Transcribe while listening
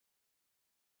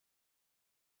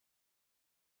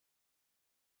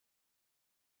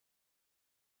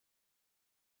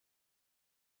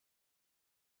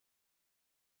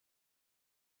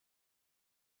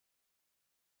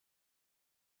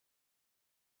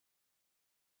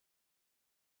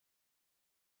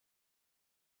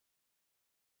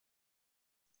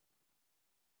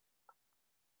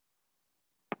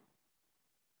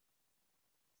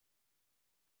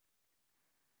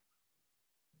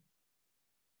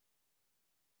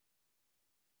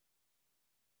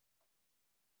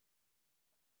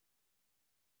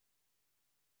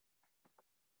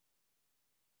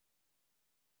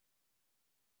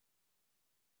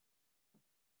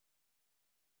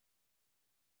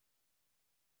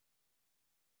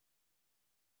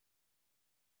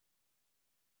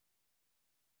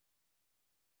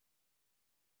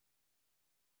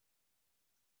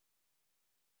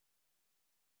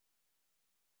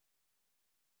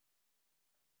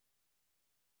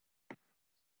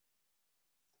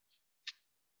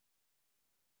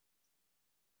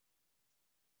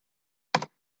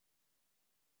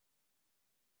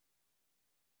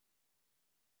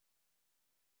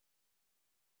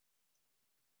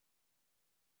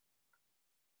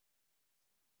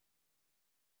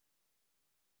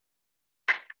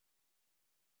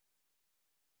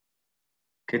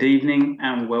Good evening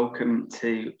and welcome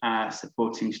to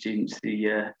Supporting Students the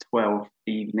Year 12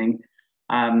 evening.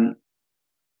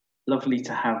 Lovely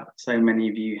to have so many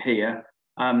of you here.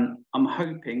 I'm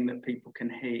hoping that people can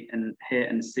hear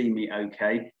and see me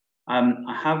okay.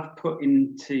 I have put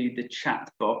into the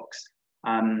chat box,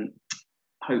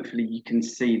 hopefully you can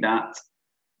see that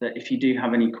if you do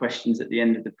have any questions at the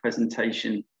end of the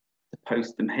presentation, to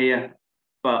post them here.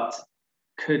 But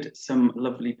could some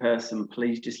lovely person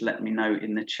please just let me know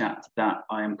in the chat that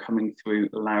I am coming through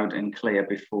loud and clear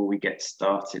before we get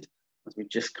started, as we're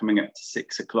just coming up to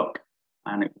 6 o'clock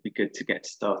and it would be good to get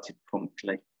started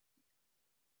promptly.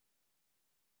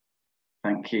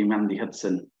 Thank you, Mandy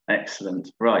Hudson. Excellent.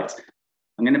 Right,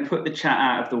 I'm going to put the chat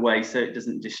out of the way so it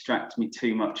doesn't distract me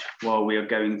too much while we are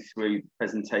going through the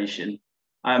presentation.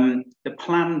 The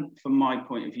plan from my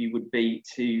point of view would be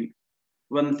to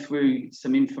run through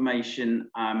some information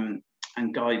and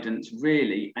guidance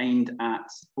really aimed at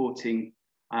supporting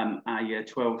our Year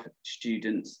 12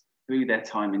 students through their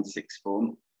time in sixth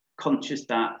form. Conscious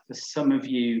that for some of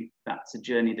you, that's a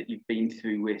journey that you've been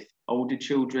through with older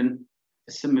children.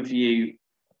 For some of you,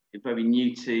 you're very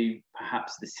new to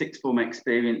perhaps the sixth form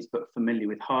experience, but familiar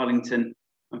with Harlington.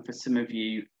 And for some of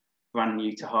you, brand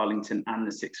new to Harlington and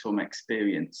the sixth form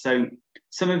experience. So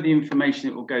some of the information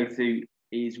that we'll go through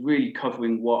is really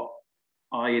covering what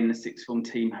I and the sixth form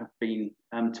team have been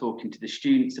talking to the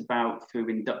students about through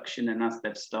induction and as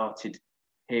they've started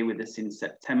here with us in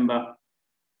September.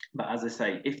 But as I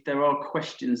say, if there are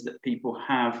questions that people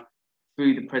have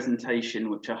through the presentation,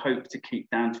 which I hope to keep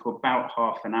down to about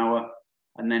half an hour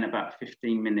and then about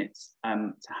 15 minutes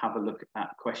to have a look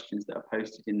at questions that are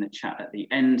posted in the chat at the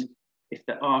end. If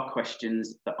there are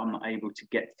questions that I'm not able to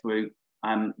get through,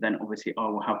 then obviously I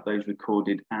will have those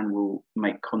recorded and we'll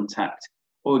make contact.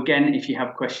 Or again, if you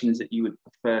have questions that you would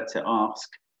prefer to ask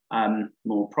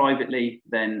more privately,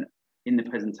 then in the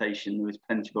presentation there is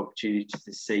plenty of opportunities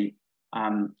to see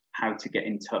how to get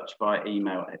in touch via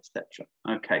email, etc.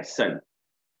 Okay, so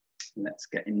let's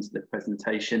get into the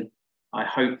presentation. I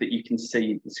hope that you can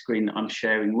see the screen that I'm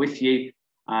sharing with you.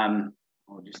 I'll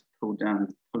just pull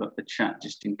up the chat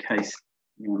just in case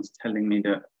anyone's telling me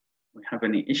that we have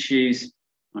any issues.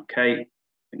 Okay, I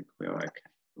think we're okay.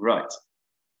 Right.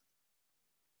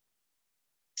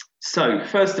 So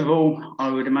first of all, I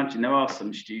would imagine there are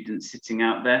some students sitting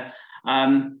out there.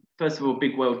 First of all,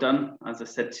 big well done. As I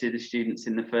said to the students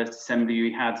in the first assembly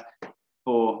we had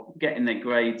for getting their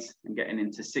grades and getting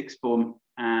into sixth form,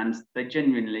 and they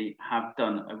genuinely have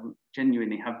done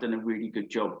a really good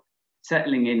job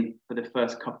settling in for the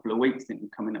first couple of weeks. I think we're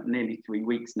coming up nearly 3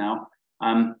 weeks now.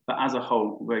 But as a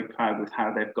whole, very proud with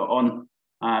how they've got on.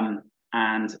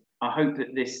 And I hope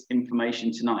that this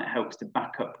information tonight helps to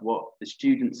back up what the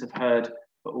students have heard,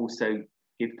 but also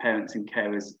give parents and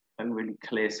carers a really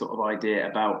clear sort of idea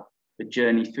about the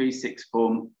journey through sixth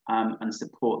form and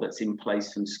support that's in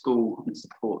place from school and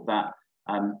support that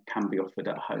can be offered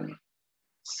at home.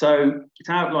 So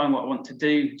to outline what I want to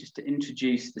do, just to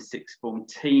introduce the sixth form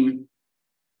team,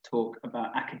 talk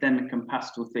about academic and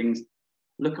pastoral things,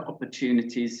 look at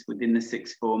opportunities within the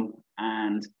sixth form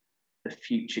and the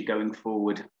future going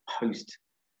forward post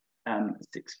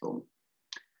sixth form.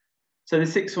 So the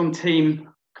sixth form team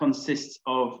consists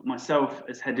of myself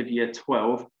as head of year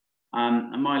 12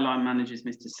 and my line manager is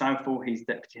Mr. Southall. He's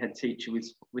deputy head teacher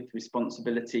with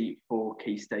responsibility for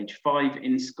Key Stage 5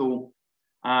 in school.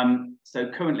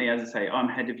 So currently, as I say, I'm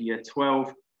head of year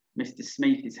 12. Mr.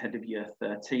 Smith is head of year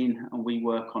 13 and we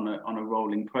work on a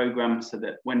rolling programme so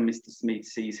that when Mr. Smith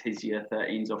sees his year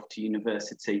 13s off to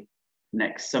university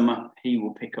next summer, he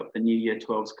will pick up the new year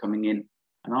 12s coming in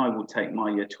and I will take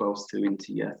my year 12s through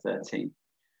into year 13.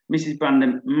 Mrs.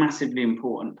 Brandon, massively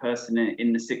important person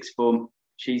in the sixth form.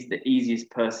 She's the easiest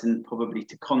person probably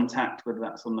to contact, whether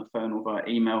that's on the phone or via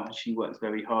email. She works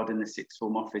very hard in the sixth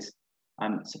form office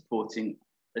supporting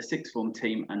the sixth form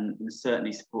team and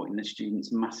certainly supporting the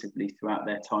students massively throughout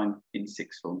their time in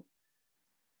sixth form.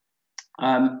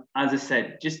 As I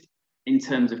said, just in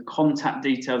terms of contact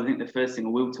details, I think the first thing I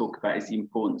will talk about is the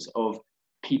importance of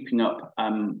keeping up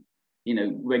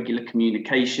regular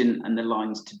communication and the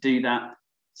lines to do that.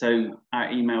 So our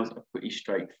emails are pretty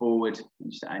straightforward,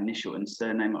 just our initial and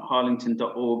surname at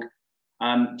harlington.org.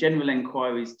 General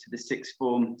enquiries to the sixth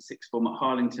form at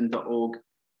harlington.org.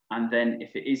 And then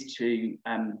if it is to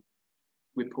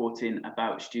report in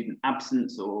about student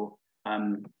absence or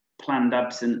planned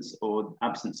absence or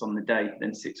absence on the day,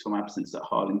 then sixth form absence at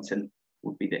Harlington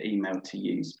would be the email to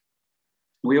use.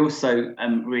 We also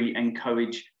really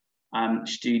encourage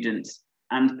students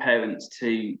and parents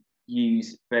to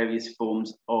use various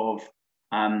forms of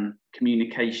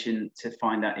communication to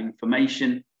find out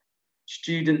information.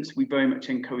 Students, we very much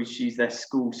encourage to use their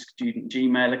school student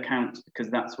Gmail account, because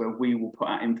that's where we will put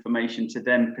out information to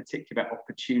them, particularly about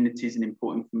opportunities and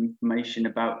important information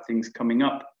about things coming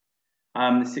up.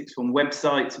 The sixth form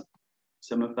website,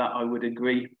 some of that I would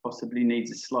agree possibly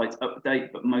needs a slight update,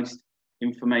 but most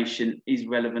information is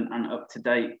relevant and up to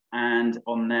date. And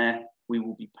on there, we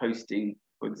will be posting,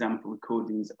 for example,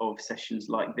 recordings of sessions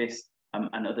like this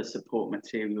and other support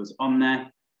materials on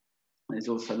there. There's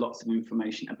also lots of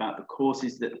information about the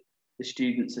courses that the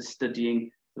students are studying.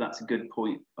 So that's a good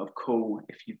point of call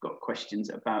if you've got questions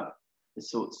about the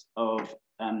sorts of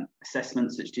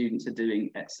assessments that students are doing,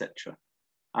 etc.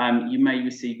 You may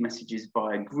receive messages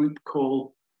via group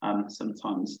call.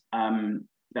 Sometimes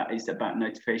that is about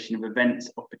notification of events,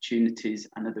 opportunities,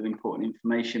 and other important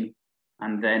information.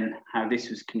 And then how this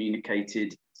was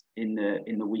communicated in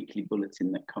the weekly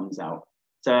bulletin that comes out.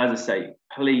 So as I say,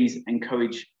 please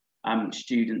encourage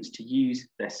students to use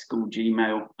their school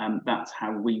Gmail. That's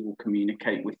how we will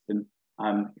communicate with them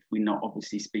if we're not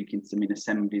obviously speaking to them in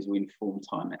assemblies or inform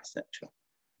time, etc.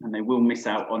 And they will miss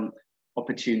out on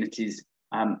opportunities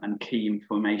and key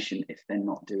information if they're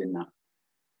not doing that.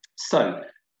 So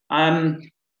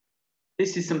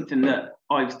this is something that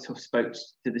I've spoke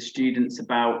to the students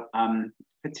about,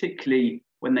 particularly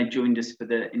when they joined us for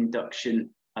the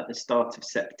induction at the start of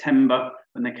September,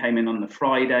 when they came in on the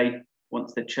Friday,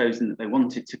 once they'd chosen that they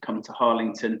wanted to come to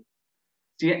Harlington,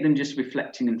 to get them just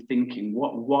reflecting and thinking,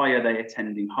 why are they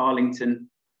attending Harlington?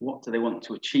 What do they want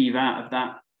to achieve out of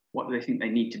that? What do they think they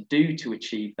need to do to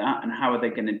achieve that? And how are they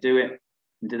going to do it?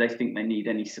 And do they think they need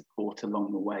any support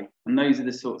along the way? And those are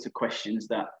the sorts of questions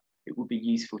that it would be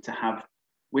useful to have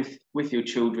with your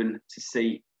children, to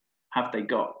see, have they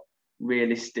got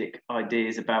realistic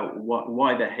ideas about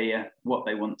why they're here, what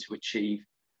they want to achieve,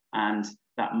 and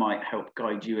that might help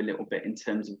guide you a little bit in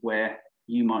terms of where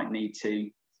you might need to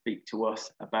speak to us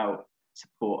about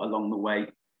support along the way.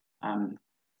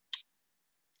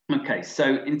 Okay,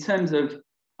 so in terms of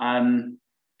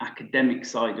academic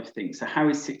side of things, so how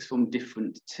is sixth form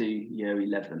different to year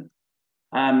 11?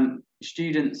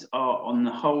 Students are on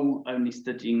the whole only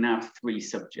studying now 3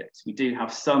 subjects. We do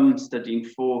have some studying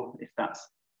 4, if that's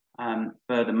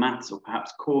further maths or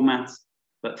perhaps core maths,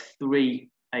 but 3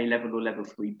 A-level or level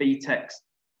 3 BTECs.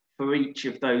 For each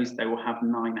of those, they will have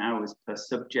 9 hours per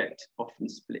subject, often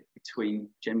split between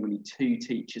generally 2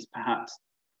 teachers perhaps.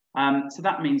 So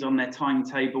that means on their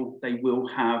timetable, they will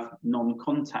have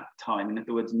non-contact time, in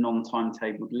other words,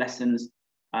 non-timetabled lessons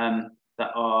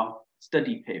that are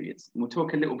study periods. And we'll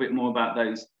talk a little bit more about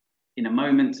those in a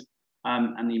moment,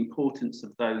 and the importance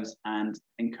of those, and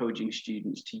encouraging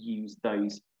students to use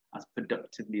those as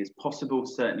productively as possible.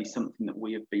 Certainly something that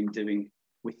we have been doing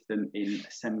with them in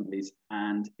assemblies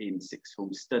and in sixth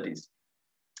form studies.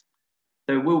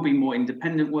 There will be more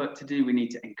independent work to do. We need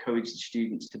to encourage the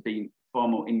students to be far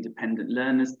more independent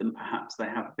learners than perhaps they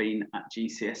have been at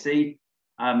GCSE,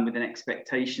 with an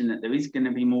expectation that there is going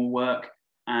to be more work,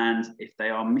 and if they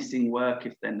are missing work,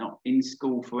 if they're not in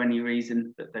school for any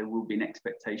reason, that there will be an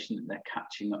expectation that they're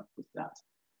catching up with that.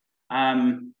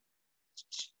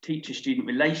 Teacher-student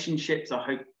relationships,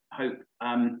 I hope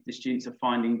the students are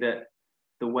finding that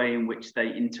the way in which they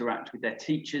interact with their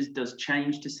teachers does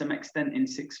change to some extent in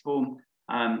sixth form,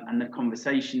 and the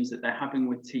conversations that they're having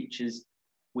with teachers,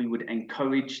 we would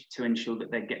encourage to ensure that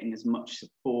they're getting as much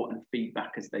support and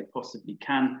feedback as they possibly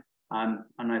can. I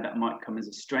know that might come as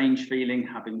a strange feeling,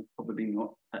 having probably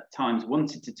not at times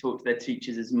wanted to talk to their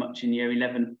teachers as much in year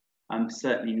 11.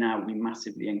 Certainly now we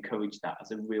massively encourage that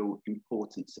as a real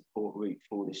important support route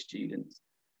for the students.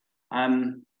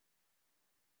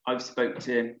 I've spoke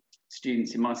to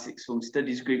students in my sixth form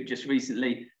studies group just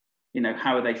recently. You know,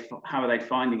 how are they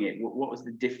finding it? What was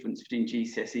the difference between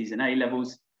GCSEs and A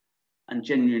levels? And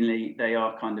genuinely, they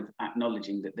are kind of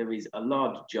acknowledging that there is a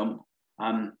large jump,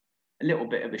 a little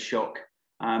bit of a shock,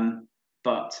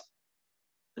 but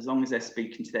as long as they're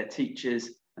speaking to their teachers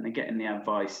and they're getting the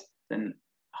advice, then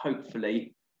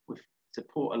hopefully with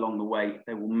support along the way,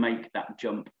 they will make that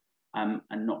jump and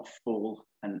not fall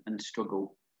and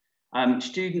struggle.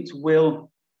 Students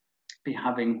will be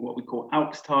having what we call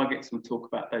ALPS targets. We'll talk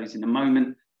about those in a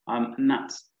moment, and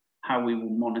that's how we will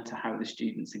monitor how the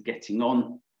students are getting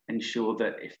on, ensure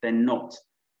that if they're not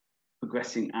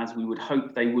progressing as we would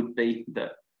hope they would be,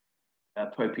 that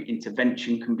appropriate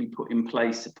intervention can be put in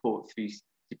place, support through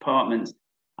departments,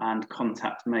 and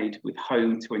contact made with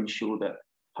home to ensure that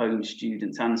home,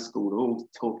 students and school are all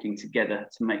talking together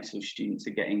to make sure students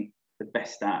are getting the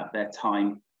best out of their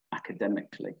time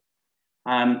academically.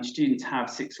 Students have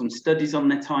sixth form studies on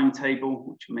their timetable,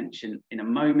 which I'll mention in a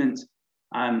moment.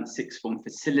 Sixth form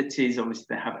facilities, obviously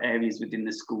they have areas within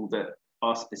the school that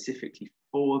are specifically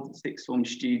for the sixth form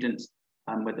students,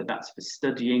 whether that's for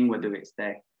studying, whether it's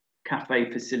their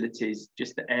cafe facilities,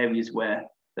 just the areas where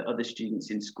the other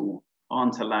students in school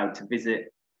aren't allowed to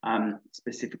visit,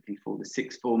 specifically for the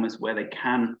sixth formers, where they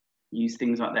can use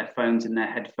things like their phones and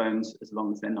their headphones, as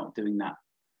long as they're not doing that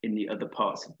in the other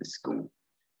parts of the school.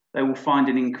 They will find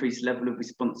an increased level of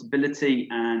responsibility,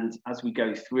 and as we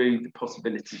go through, the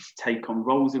possibility to take on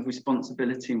roles of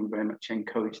responsibility, we very much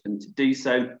encourage them to do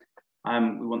so.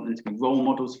 We want them to be role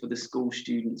models for the school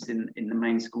students in the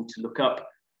main school, to look up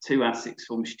to our sixth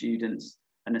form students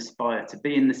and aspire to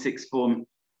be in the sixth form.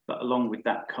 But along with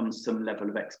that comes some level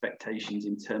of expectations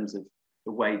in terms of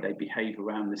the way they behave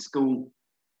around the school.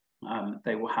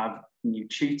 They will have a new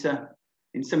tutor.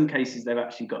 In some cases, they've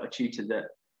actually got a tutor that,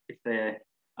 if they're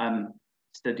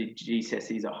studied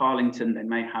GCSEs at Harlington, they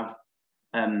may have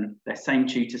their same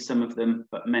tutor, some of them,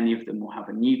 but many of them will have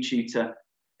a new tutor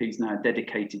who's now a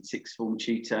dedicated sixth form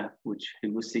tutor,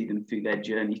 who will see them through their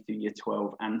journey through year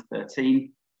 12 and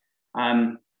 13.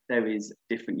 There is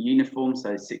different uniforms,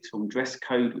 so sixth form dress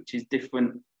code, which is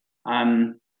different.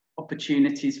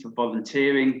 Opportunities for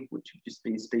volunteering, which we've just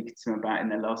been speaking to them about in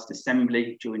their last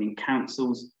assembly, joining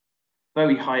councils.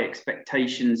 Very high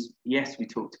expectations. Yes, we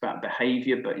talked about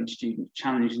behaviour, but in students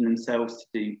challenging themselves to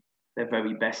do their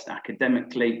very best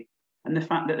academically. And the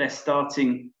fact that they're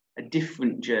starting a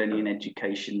different journey in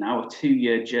education now, a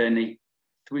 2-year journey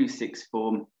through sixth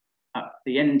form, at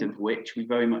the end of which we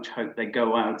very much hope they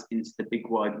go out into the big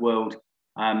wide world,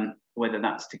 whether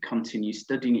that's to continue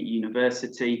studying at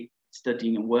university,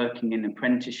 studying and working in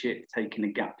apprenticeship, taking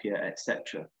a gap year,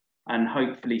 etc. And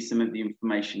hopefully some of the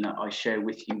information that I share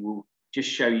with you will just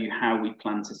show you how we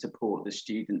plan to support the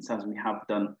students, as we have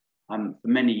done for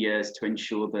many years, to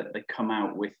ensure that they come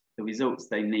out with the results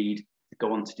they need to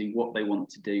go on to do what they want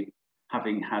to do,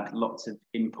 having had lots of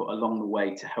input along the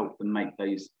way to help them make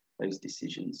those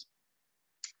decisions.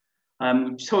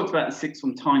 We've talked about the sixth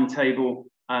form timetable,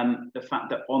 the fact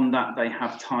that on that they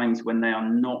have times when they are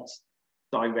not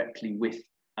directly with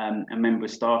a member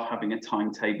of staff having a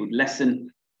timetabled lesson.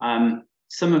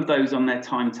 Some of those on their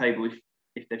timetable,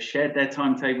 if they've shared their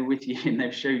timetable with you and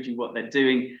they've showed you what they're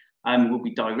doing, will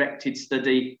be directed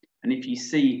study. And if you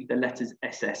see the letters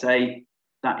SSA,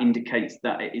 that indicates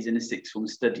that it is in a sixth form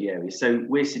study area. So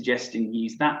we're suggesting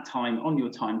use that time on your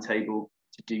timetable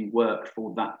to do work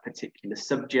for that particular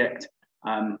subject,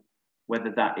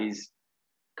 whether that is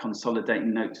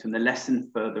consolidating notes from the lesson,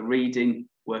 further reading,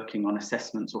 working on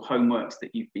assessments or homeworks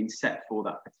that you've been set for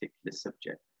that particular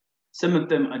subject. Some of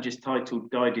them are just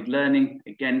titled guided learning.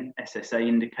 Again, SSA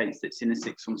indicates that it's in a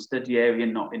sixth form study area,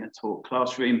 not in a taught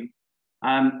classroom.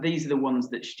 These are the ones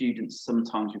that students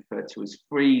sometimes refer to as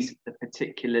frees, but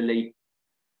particularly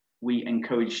we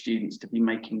encourage students to be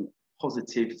making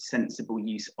positive, sensible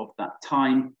use of that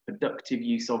time, productive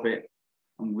use of it.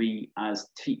 And we as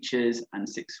teachers and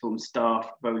sixth form staff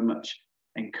very much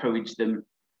encourage them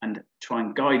and try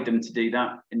and guide them to do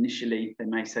that. Initially, they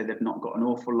may say they've not got an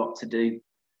awful lot to do,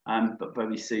 but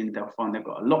very soon they'll find they've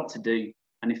got a lot to do.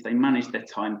 And if they manage their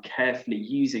time carefully,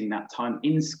 using that time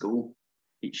in school,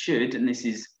 it should, and this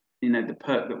is, the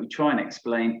perk that we try and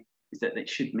explain, is that it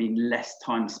should mean less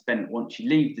time spent once you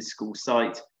leave the school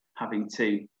site, having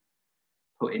to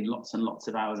put in lots and lots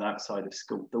of hours outside of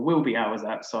school. There will be hours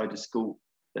outside of school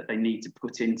that they need to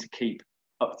put in to keep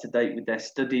up to date with their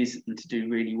studies and to do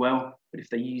really well. But if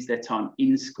they use their time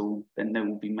in school, then they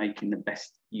will be making the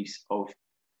best use of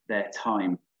their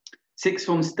time. Sixth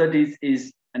form studies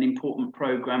is an important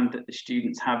program that the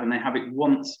students have, and they have it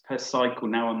once per cycle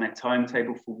now on their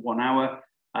timetable for 1 hour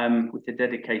with a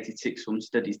dedicated sixth form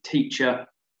studies teacher,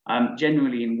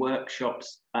 generally in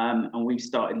workshops. And we've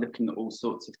started looking at all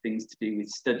sorts of things to do with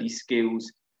study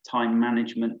skills, time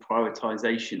management,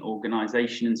 prioritization,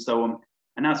 organization, and so on.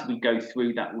 And as we go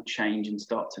through, that will change and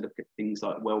start to look at things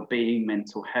like well-being,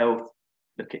 mental health,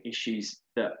 look at issues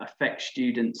that affect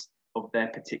students of their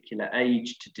particular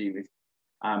age, to do with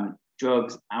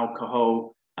drugs,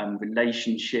 alcohol,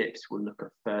 relationships. We'll look at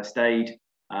first aid,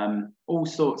 all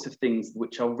sorts of things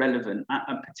which are relevant at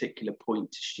a particular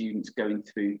point to students going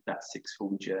through that sixth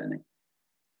form journey.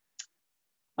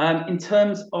 In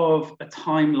terms of a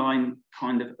timeline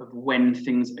of when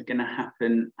things are going to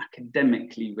happen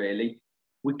academically, really,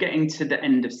 we're getting to the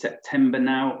end of September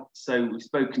now. So we've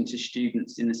spoken to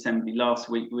students in assembly last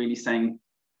week, really saying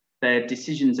their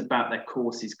decisions about their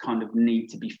courses need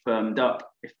to be firmed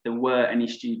up. If there were any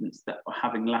students that were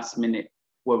having last minute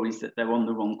worries that they're on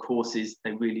the wrong courses,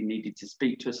 they really needed to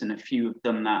speak to us, and a few have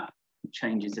done that.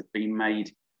 Changes have been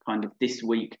made this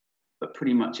week, but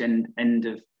pretty much end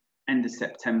end of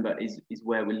September is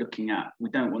where we're looking at. We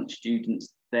don't want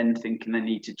students then thinking they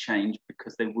need to change,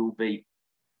 because there will be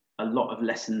a lot of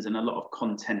lessons and a lot of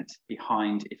content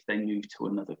behind if they move to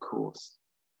another course.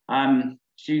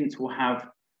 Students will have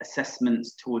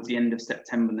assessments towards the end of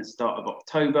September and the start of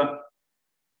October,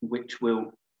 which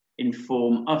will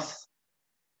inform us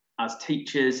as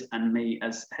teachers and me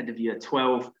as head of year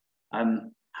 12,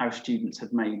 how students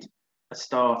have made a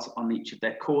start on each of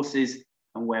their courses,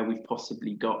 and where we've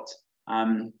possibly got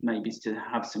maybe to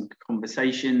have some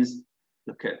conversations,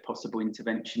 look at possible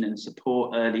intervention and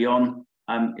support early on.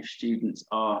 If students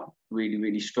are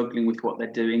really struggling with what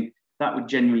they're doing, that would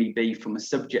generally be from a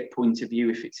subject point of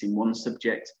view if it's in one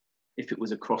subject. If it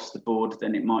was across the board,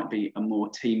 then it might be a more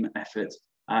team effort,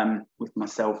 with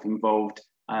myself involved,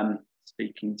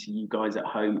 speaking to you guys at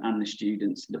home and the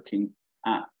students, looking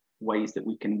at ways that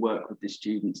we can work with the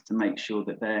students to make sure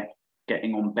that they're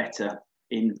getting on better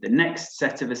in the next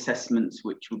set of assessments,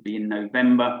 which will be in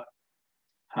November.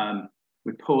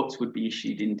 Reports would be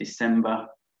issued in December,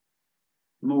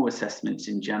 more assessments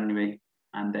in January,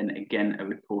 and then again a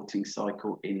reporting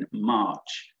cycle in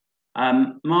March.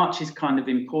 March is kind of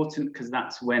important because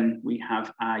that's when we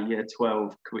have our year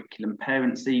 12 curriculum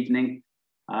parents evening.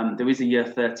 There is a year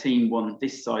 13 one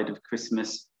this side of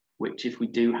Christmas, which if we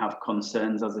do have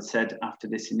concerns, as I said, after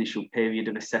this initial period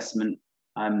of assessment,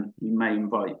 we may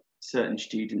invite certain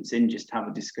students in just to have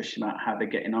a discussion about how they're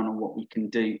getting on and what we can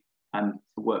do to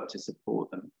work to support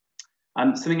them.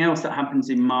 Something else that happens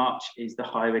in March is the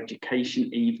higher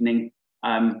education evening,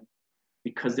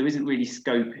 because there isn't really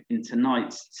scope in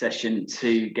tonight's session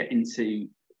to get into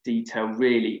detail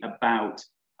really about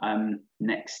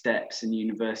next steps and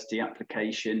university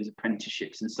applications,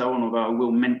 apprenticeships and so on, although I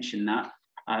will mention that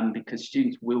because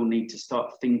students will need to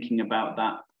start thinking about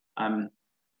that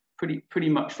pretty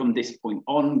much from this point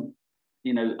on.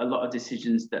 You know, a lot of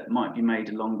decisions that might be made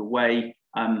along the way,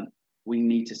 we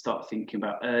need to start thinking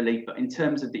about early. But in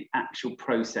terms of the actual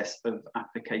process of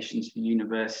applications for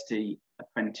university,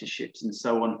 apprenticeships and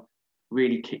so on,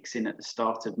 really kicks in at the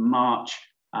start of March,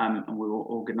 and we will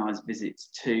organise visits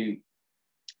to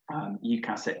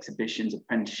UCAS exhibitions,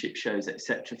 apprenticeship shows,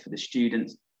 etc. for the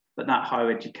students. But that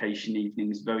higher education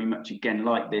evening is very much, again,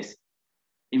 like this,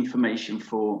 information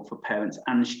for parents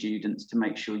and students to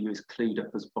make sure you're as clued up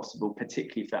as possible,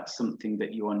 particularly if that's something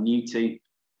that you are new to.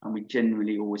 And we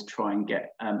generally always try and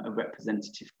get a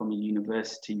representative from a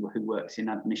university who works in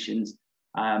admissions,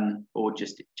 or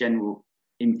just general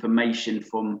information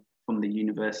from the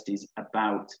universities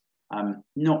about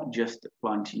not just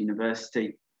applying to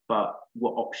university, but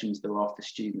what options there are for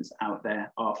students out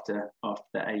there after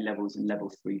their A-levels and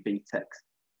level 3 BTECs.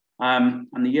 And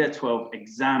the year 12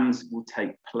 exams will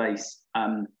take place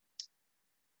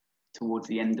towards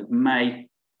the end of May,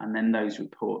 and then those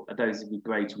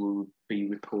grades will be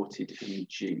reported in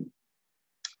June.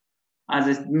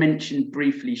 As I mentioned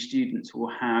briefly, students will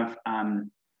have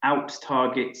ALPS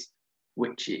targets,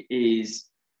 which is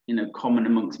common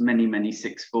amongst many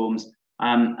sixth forms,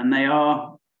 and they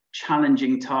are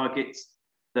challenging targets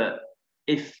that,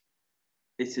 if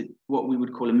it's what we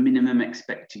would call a minimum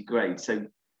expected grade, so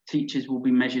teachers will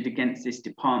be measured against this,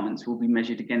 departments will be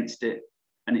measured against it,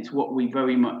 and it's what we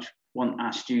very much want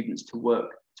our students to work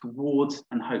towards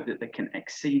and hope that they can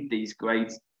exceed these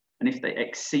grades. And if they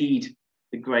exceed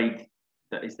the grade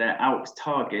that is their ALPS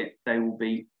target, they will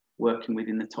be working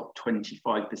within the top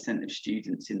 25% of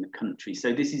students in the country.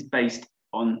 So this is based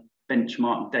on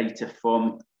benchmark data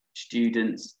from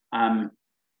students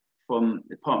from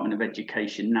the Department of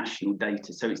Education national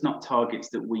data. So it's not targets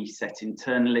that we set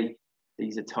internally.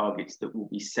 These are targets that will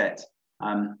be set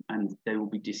and they will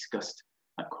be discussed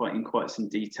in quite some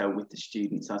detail with the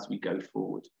students as we go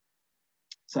forward.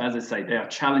 So as I say, they are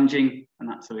challenging, and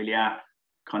that's really our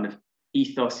kind of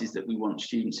ethos, is that we want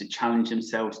students to challenge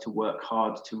themselves, to work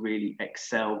hard, to really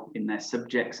excel in their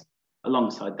subjects.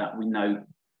 Alongside that, we know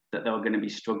that there are going to be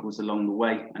struggles along the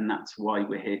way, and that's why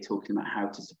we're here talking about how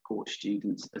to support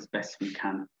students as best we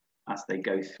can as they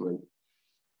go through.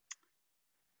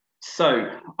 So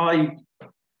I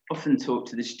often talk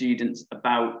to the students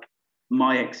about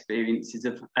my experiences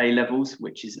of A-levels,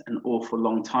 which is an awful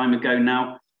long time ago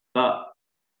now, but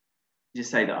just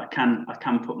say that I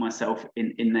can put myself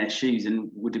in their shoes and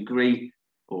would agree,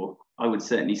 or I would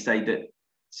certainly say that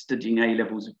studying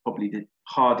A-levels was probably the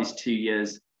hardest 2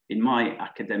 years in my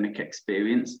academic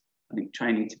experience. I think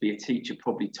training to be a teacher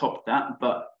probably topped that,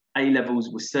 but A-levels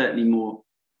were certainly more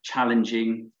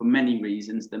challenging for many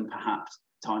reasons than perhaps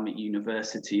time at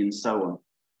university and so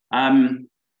on.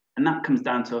 And that comes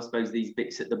down to, I suppose, these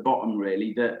bits at the bottom,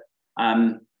 really, that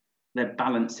they're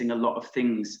balancing a lot of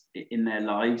things in their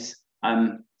lives.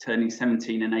 turning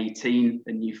 17 and 18,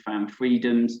 the newfound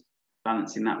freedoms,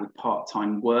 balancing that with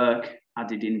part-time work,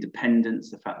 added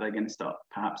independence, the fact they're going to start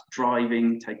perhaps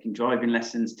driving, taking driving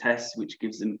lessons, tests, which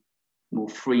gives them more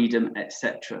freedom,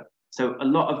 etc. So a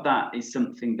lot of that is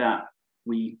something that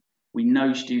we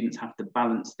know students have to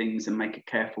balance things and make a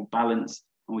careful balance.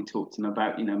 And we talk to them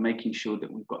about, making sure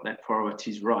that we've got their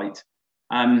priorities right.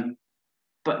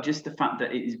 But just the fact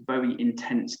that it is very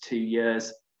intense 2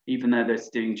 years, even though they're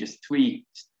doing just 3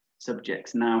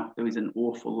 subjects now, there is an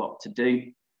awful lot to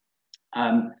do.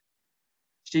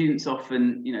 Students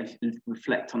often,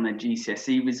 reflect on their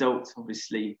GCSE results.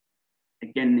 Obviously,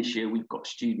 again, this year, we've got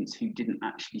students who didn't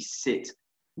actually sit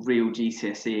real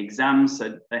GCSE exams,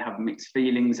 so they have mixed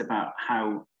feelings about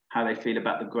how they feel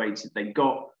about the grades that they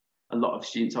got. A lot of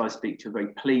students I speak to are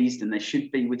very pleased, and they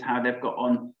should be, with how they've got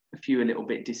on. A few a little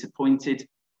bit disappointed.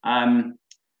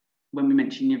 When we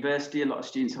mention university, a lot of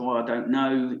students say, "Oh, I don't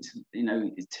know.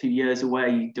 It's 2 years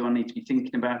away. Do I need to be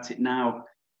thinking about it now?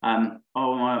 Am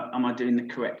I doing the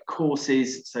correct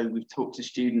courses?" So we've talked to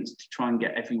students to try and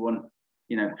get everyone,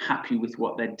 happy with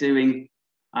what they're doing.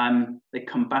 They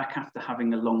come back after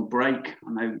having a long break.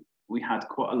 I know we had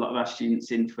quite a lot of our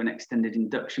students in for an extended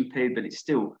induction period, but it's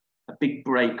still a big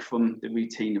break from the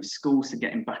routine of school. So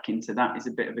getting back into that is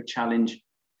a bit of a challenge.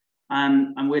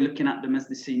 And we're looking at them as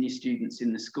the senior students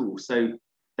in the school. So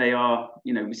they are,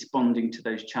 responding to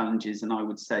those challenges. And I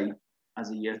would say, as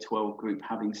a year 12 group,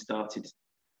 having started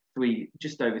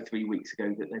just over 3 weeks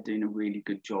ago, that they're doing a really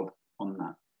good job on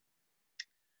that.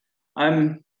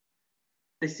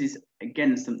 This is,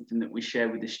 again, something that we share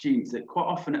with the students, that quite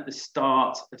often at the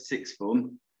start of sixth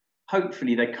form,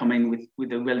 hopefully they come in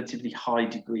with a relatively high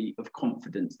degree of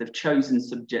confidence. They've chosen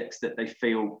subjects that they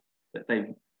feel that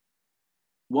they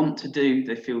want to do,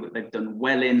 they feel that they've done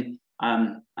well in,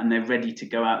 and they're ready to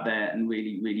go out there and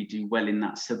really, really do well in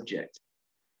that subject.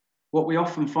 What we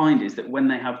often find is that when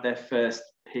they have their first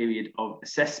period of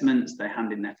assessments, they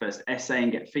hand in their first essay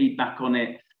and get feedback on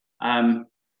it,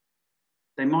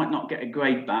 they might not get a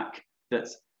grade back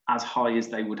that's as high as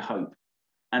they would hope.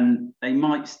 And they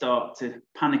might start to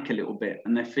panic a little bit,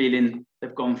 and they're feeling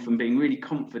they've gone from being really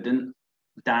confident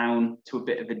down to a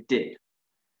bit of a dip.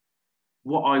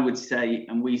 What I would say,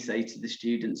 and we say to the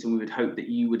students, and we would hope that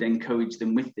you would encourage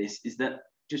them with this, is that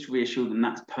just reassure them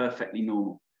that's perfectly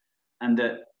normal, and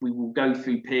that we will go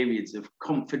through periods of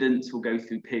confidence, we'll go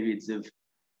through periods of,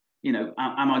 am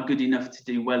I good enough to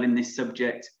do well in this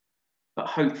subject? But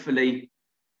hopefully,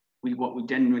 what we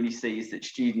generally see is that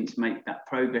students make that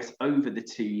progress over the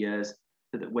 2 years,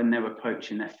 so that when they're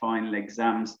approaching their final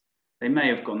exams, they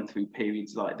may have gone through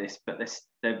periods like this, but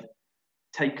they've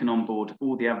taken on board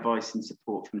all the advice and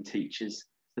support from teachers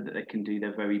so that they can do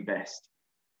their very best.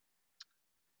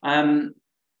 As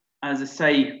I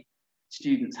say,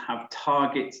 students have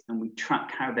targets, and we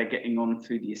track how they're getting on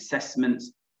through the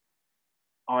assessments.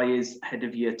 I, as head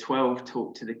of year 12,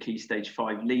 talk to the Key Stage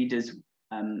 5 leaders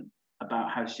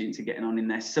about how students are getting on in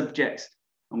their subjects,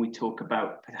 and we talk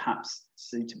about perhaps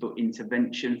suitable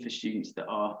intervention for students that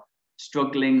are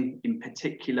struggling in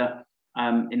particular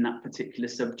in that particular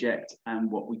subject, and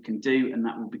what we can do, and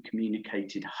that will be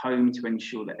communicated home to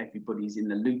ensure that everybody's in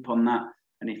the loop on that.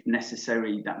 And if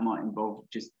necessary, that might involve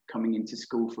just coming into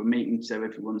school for a meeting so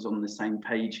everyone's on the same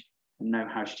page and know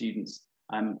how students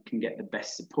can get the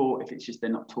best support. If it's just they're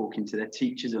not talking to their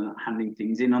teachers or not handing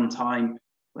things in on time,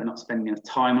 they're not spending enough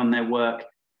time on their work,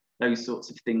 those sorts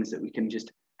of things that we can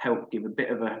just help give a bit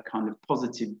of a kind of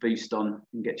positive boost on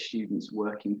and get students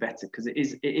working better, because it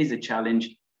is a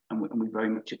challenge, and we very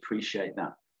much appreciate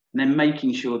that. And then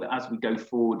making sure that as we go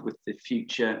forward with the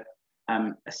future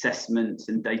assessments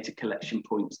and data collection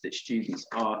points, that students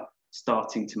are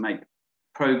starting to make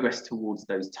progress towards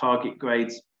those target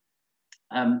grades,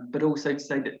 but also to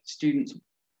say that students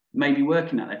may be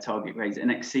working at their target grades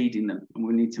and exceeding them, and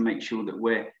we need to make sure that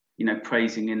we're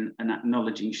praising and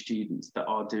acknowledging students that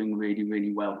are doing really,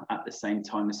 really well, at the same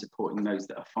time as supporting those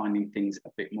that are finding things a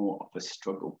bit more of a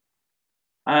struggle.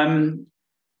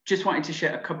 Just wanted to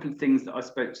share a couple of things that I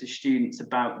spoke to students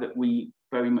about that we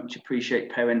very much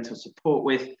appreciate parental support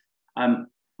with.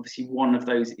 Obviously, one of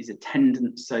those is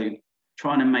attendance. So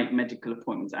trying to make medical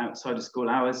appointments outside of school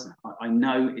hours. I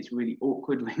know it's really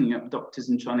awkward ringing up doctors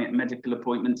and trying to get medical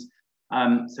appointments.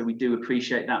 So we do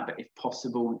appreciate that, but if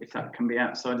possible, if that can be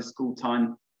outside of school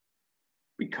time,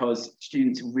 because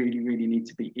students really, really need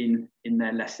to be in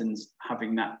their lessons,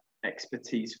 having that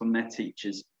expertise from their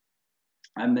teachers.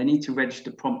 And they need to register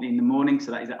promptly in the morning,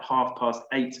 so that is at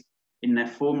 8:30 in their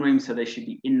form room, so they should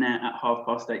be in there at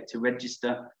 8:30 to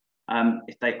register.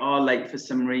 If they are late for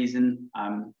some reason,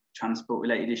 transport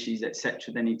related issues,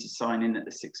 etc., they need to sign in at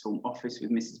the sixth form office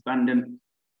with Mrs. Brandon.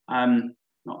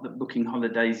 Not that booking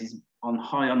holidays is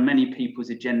high on many people's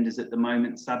agendas at the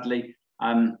moment, sadly.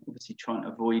 Obviously trying to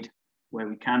avoid where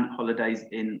we can holidays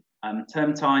in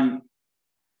term time.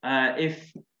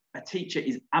 If a teacher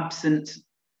is absent,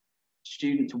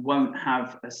 students won't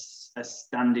have a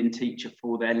stand-in teacher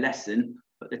for their lesson,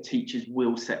 but the teachers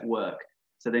will set work.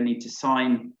 So they need to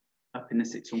sign up in the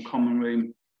sixth form common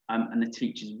room, and the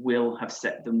teachers will have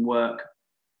set them work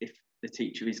if the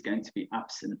teacher is going to be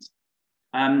absent.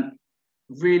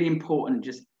 Really important,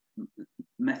 just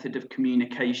method of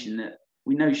communication, that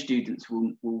we know students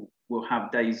will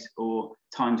have days or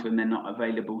times when they're not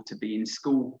available to be in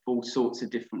school for all sorts of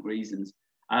different reasons.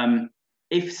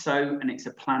 If so, and it's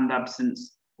a planned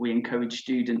absence, we encourage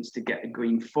students to get a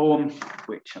green form,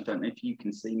 which I don't know if you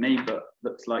can see me, but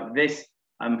looks like this,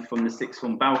 from the sixth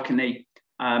form balcony,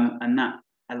 and that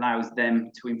allows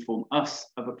them to inform us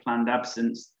of a planned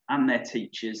absence and their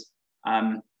teachers,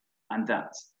 and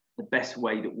that's the best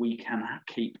way that we can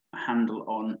keep a handle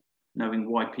on knowing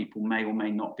why people may or may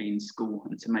not be in school,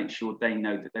 and to make sure they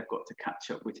know that they've got to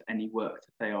catch up with any work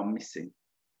that they are missing.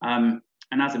 And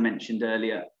as I mentioned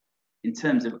earlier, in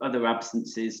terms of other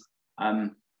absences,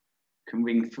 can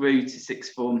ring through to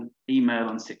sixth form, email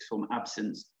on sixth form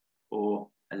absence, or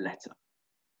a letter.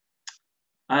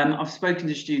 I've spoken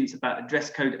to students about a dress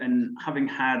code, and having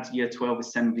had Year 12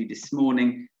 assembly this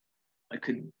morning, I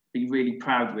could be really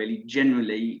proud, really.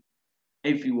 Generally,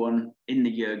 everyone in the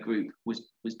year group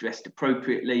was dressed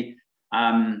appropriately.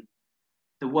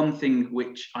 The one thing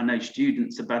which I know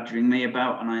students are badgering me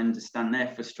about, and I understand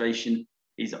their frustration,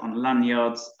 is on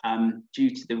lanyards. Due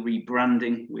to the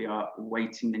rebranding, we are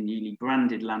awaiting the newly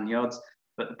branded lanyards,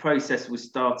 but the process was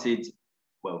started,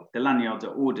 well, the lanyards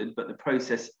are ordered, but the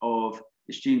process of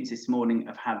the students this morning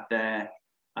have had their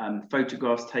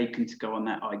photographs taken to go on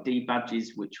their ID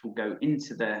badges, which will go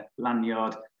into their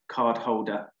lanyard card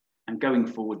holder, and going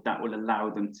forward that will allow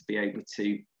them to be able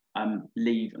to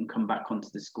leave and come back onto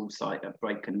the school site at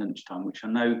break and lunchtime, which I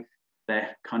know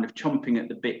they're kind of chomping at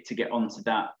the bit to get onto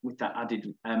that, with that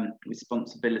added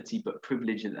responsibility but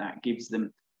privilege that gives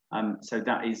them. So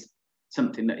that is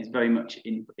something that is very much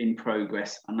in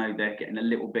progress. I know they're getting a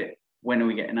little bit, when are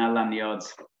we getting our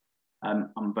lanyards?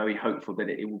 I'm very hopeful that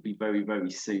it will be very,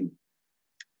 very soon.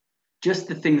 Just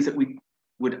the things that we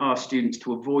would ask students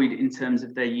to avoid in terms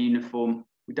of their uniform.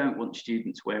 We don't want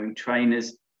students wearing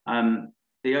trainers.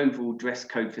 The overall dress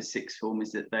code for sixth form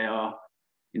is that they are,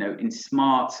 in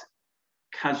smart,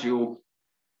 casual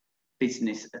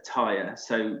business attire.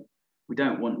 So we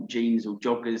don't want jeans or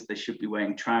joggers. They should be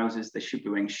wearing trousers. They should be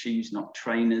wearing shoes, not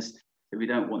trainers. So we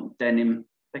don't want denim.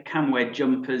 They can wear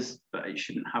jumpers, but it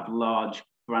shouldn't have large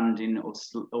branding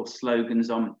or slogans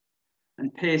on.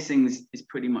 And piercings is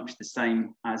pretty much the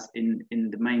same as in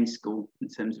the main school, in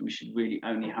terms of we should really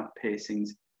only have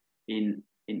piercings in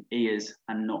ears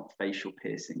and not facial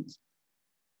piercings.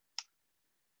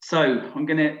 So I'm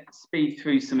going to speed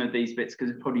through some of these bits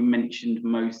because I've probably mentioned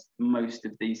most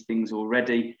of these things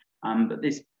already, but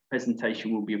this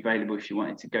presentation will be available if you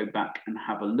wanted to go back and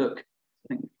have a look. I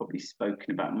think we've probably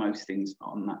spoken about most things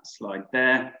on that slide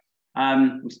there.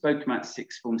 We've spoken about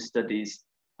sixth form studies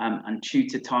and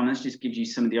tutor time. This just gives you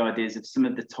some of the ideas of some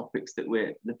of the topics that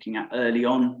we're looking at early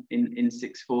on in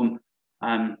sixth form.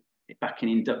 Back in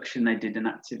induction, they did an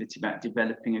activity about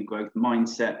developing a growth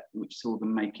mindset, which saw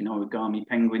them making origami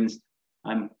penguins,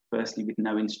 firstly with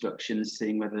no instructions,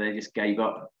 seeing whether they just gave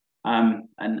up. And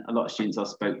a lot of students I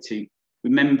spoke to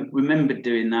remember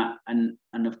doing that and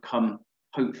have come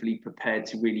hopefully prepared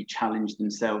to really challenge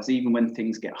themselves, even when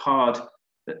things get hard,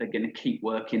 that they're going to keep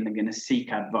working, they're going to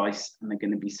seek advice, and they're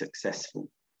going to be successful.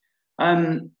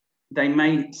 They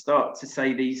may start to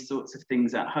say these sorts of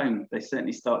things at home. They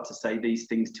certainly start to say these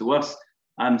things to us.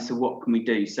 So what can we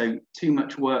do? So too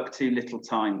much work, too little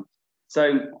time.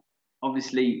 So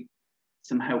obviously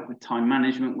some help with time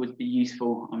management would be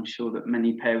useful. I'm sure that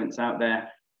many parents out there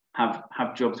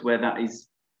have jobs where that is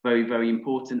very, very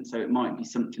important. So it might be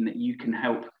something that you can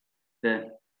help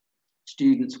the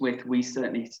students with. We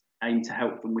certainly aim to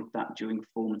help them with that during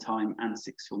form time and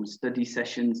sixth form study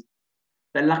sessions.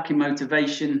 They're lacking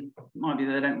motivation. It might be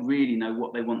that they don't really know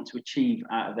what they want to achieve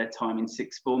out of their time in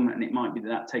sixth form, and it might be that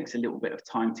that takes a little bit of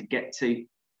time to get to.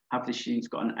 Have the students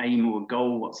got an aim or a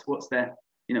goal? What's their,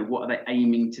 what are they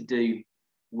aiming to do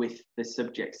with the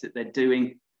subjects that they're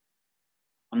doing?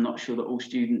 I'm not sure that all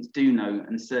students do know,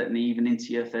 and certainly even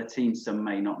into year 13, some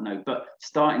may not know. But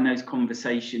starting those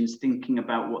conversations, thinking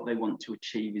about what they want to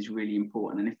achieve is really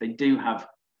important. And if they do have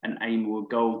an aim or a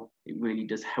goal, it really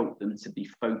does help them to be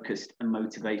focused and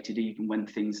motivated even when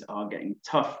things are getting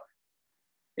tough.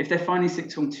 If they're finding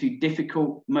sixth form too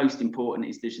difficult, most important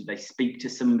is that they speak to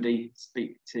somebody,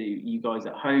 speak to you guys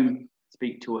at home,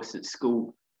 speak to us at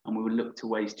school, and we will look to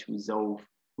ways to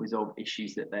resolve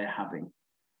issues that they're having.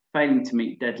 Failing to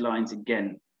meet deadlines,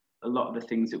 again, a lot of the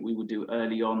things that we will do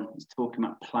early on is talking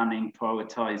about planning,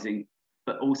 prioritising,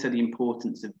 but also the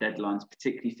importance of deadlines,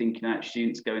 particularly thinking about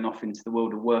students going off into the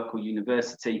world of work or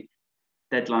university.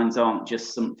 Deadlines aren't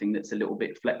just something that's a little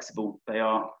bit flexible. They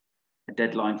are a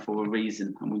deadline for a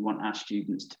reason, and we want our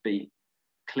students to be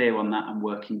clear on that and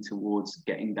working towards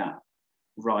getting that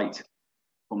right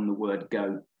from the word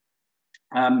go.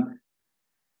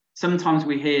 Sometimes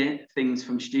we hear things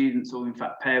from students or in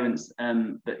fact parents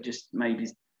that just maybe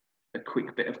a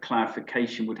quick bit of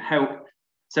clarification would help.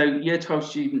 So year 12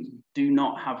 students do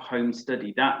not have home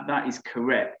study. That is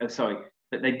correct.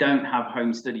 But they don't have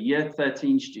home study. Year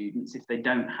 13 students, if they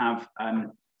don't have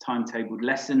timetabled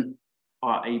lesson,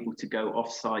 are able to go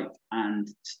off-site and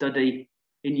study.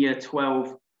 In year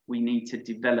 12, we need to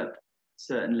develop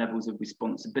certain levels of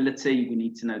responsibility. We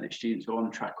need to know that students are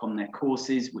on track on their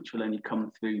courses, which will only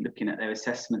come through looking at their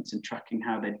assessments and tracking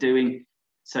how they're doing.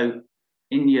 So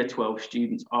in year 12,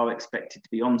 students are expected to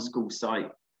be on school site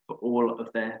for all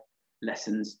of their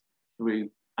lessons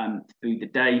through the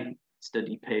day,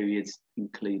 study periods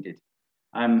included.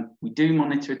 We do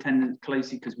monitor attendance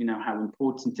closely because we know how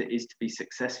important it is to be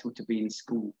successful, to be in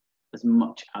school as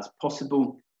much as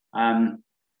possible.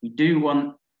 We do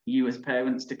want you as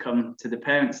parents to come to the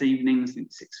parents' evenings.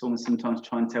 Sixth formers sometimes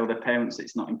try and tell their parents that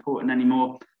it's not important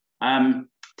anymore.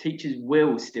 Teachers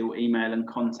will still email and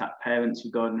contact parents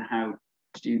regarding how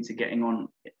students are getting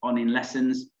on in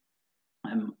lessons.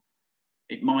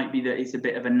 It might be that it's a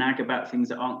bit of a nag about things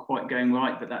that aren't quite going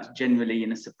right, but that's generally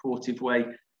in a supportive way,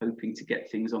 hoping to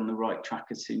get things on the right track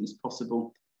as soon as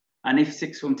possible. And if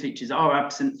sixth form teachers are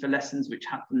absent for lessons, which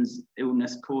happens,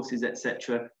 illness, courses,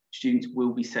 etc., students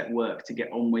will be set work to get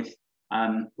on with,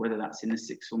 whether that's in the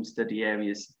sixth form study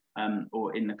areas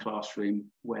or in the classroom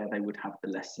where they would have the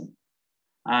lesson.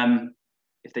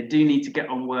 If they do need to get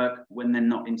on work when they're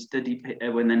not in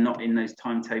when they're not in those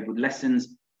timetabled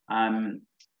lessons,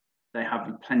 they have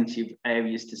plenty of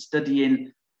areas to study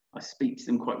in. I speak to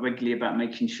them quite regularly about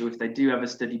making sure if they do have a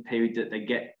study period that they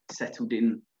get settled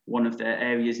in one of their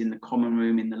areas, in the common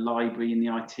room, in the library, in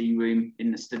the IT room, in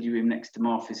the study room next to my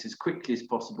office as quickly as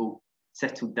possible,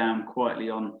 settled down quietly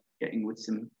on getting with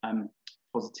some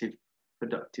positive,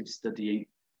 productive studying.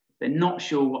 If they're not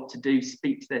sure what to do,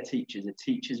 speak to their teachers. The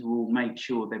teachers will make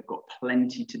sure they've got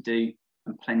plenty to do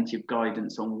and plenty of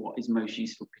guidance on what is most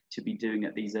useful to be doing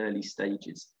at these early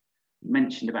stages. We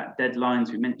mentioned about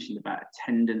deadlines, we mentioned about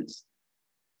attendance,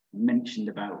 we mentioned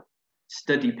about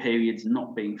study periods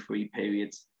not being free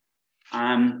periods,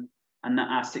 and that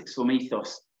our sixth form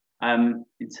ethos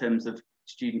in terms of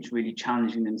students really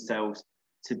challenging themselves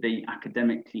to be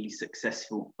academically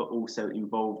successful, but also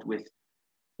involved with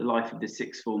the life of the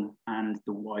sixth form and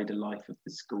the wider life of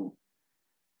the school.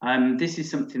 This is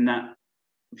something that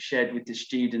we've shared with the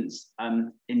students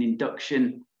in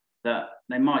induction, that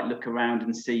they might look around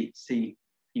and see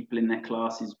people in their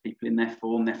classes, people in their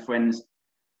form, their friends,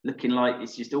 looking like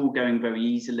it's just all going very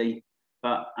easily.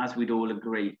 But as we'd all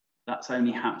agree, that's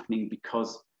only happening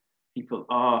because people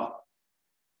are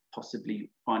possibly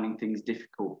finding things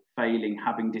difficult, failing,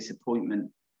 having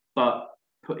disappointment, but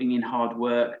putting in hard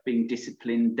work, being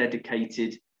disciplined,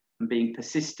 dedicated, and being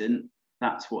persistent,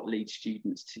 that's what leads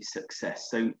students to success.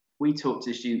 So we talk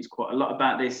to students quite a lot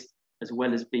about this, as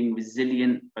well as being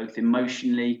resilient, both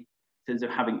emotionally, in terms of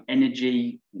having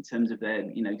energy, in terms of their,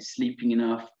 sleeping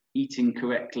enough, eating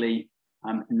correctly,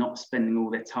 not spending all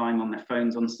their time on their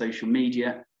phones, on social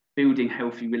media, building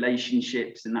healthy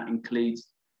relationships, and that includes,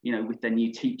 with their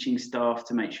new teaching staff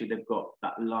to make sure they've got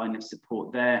that line of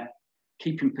support there,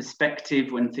 keeping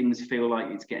perspective when things feel like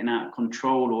it's getting out of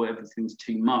control or everything's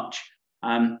too much,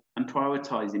 and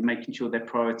prioritising, making sure they're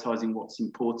prioritising what's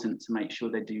important to make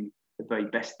sure they do the very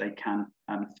best they can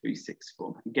through sixth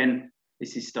form. Again,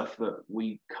 this is stuff that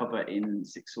we cover in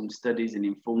sixth form studies and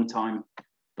in form time,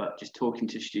 but just talking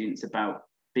to students about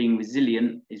being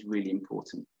resilient is really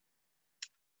important.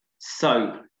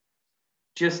 So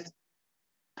just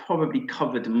probably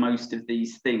covered most of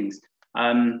these things.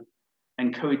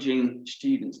 Encouraging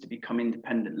students to become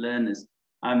independent learners.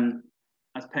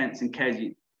 As parents and carers,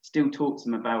 you still talk to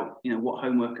them about, what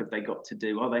homework have they got to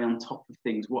do? Are they on top of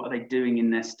things? What are they doing in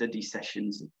their study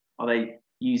sessions? Are they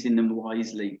using them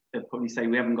wisely? They'll probably say,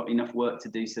 we haven't got enough work to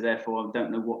do, so therefore I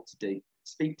don't know what to do.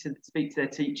 Speak to their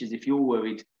teachers if you're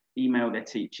worried email their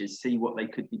teachers, see what they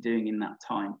could be doing in that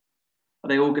time. Are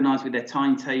they organised with their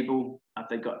timetable? Have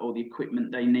they got all the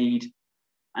equipment they need?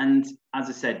 And as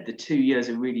I said, the 2 years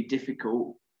are really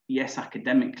difficult, yes,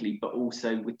 academically, but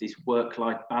also with this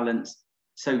work-life balance,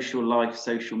 social life,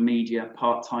 social media,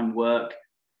 part-time work,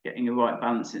 getting a right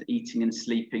balance of eating and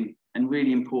sleeping, and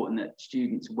really important that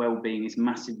students' well-being is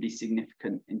massively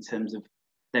significant in terms of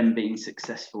them being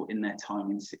successful in their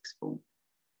time in sixth form.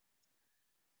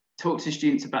 Talk to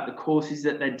students about the courses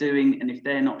that they're doing, and if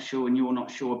they're not sure and you're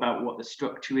not sure about what the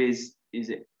structure is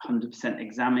it 100%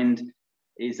 examined?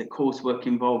 Is a coursework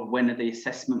involved? When are the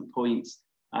assessment points?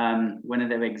 When are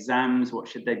their exams? What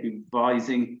should they be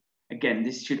revising? Again,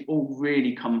 this should all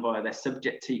really come via their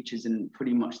subject teachers, and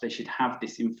pretty much they should have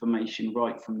this information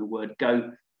right from the word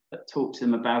go. But talk to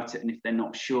them about it, and if they're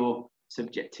not sure,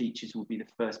 subject teachers will be the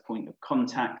first point of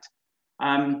contact.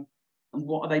 And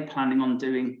what are they planning on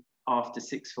doing after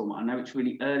sixth form? I know it's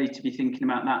really early to be thinking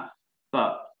about that,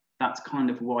 but that's kind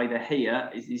of why they're here.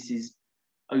 This is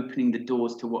opening the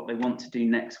doors to what they want to do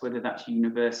next, whether that's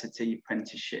university,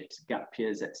 apprenticeships, gap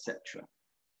years, etc.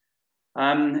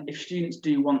 If students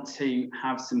do want to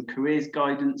have some careers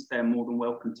guidance, they're more than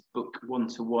welcome to book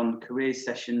one-to-one careers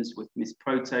sessions with Miss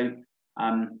Proto.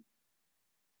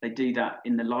 They do that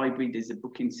in the library. There's a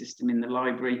booking system in the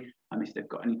library. If they've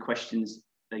got any questions,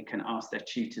 they can ask their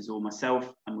tutors or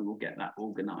myself, and we will get that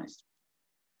organised.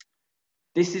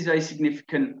 This is very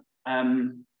significant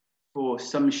for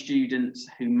some students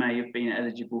who may have been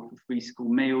eligible for free school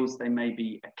meals. They may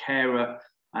be a carer,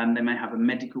 and they may have a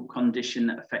medical condition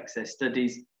that affects their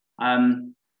studies.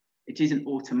 It isn't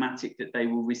automatic that they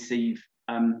will receive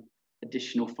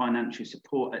additional financial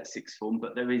support at sixth form,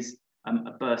 but there is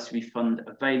a bursary fund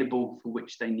available for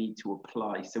which they need to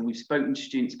apply. So we've spoken to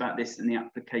students about this, and the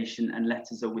application and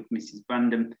letters are with Mrs.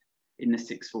 Brandon in the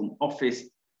sixth form office.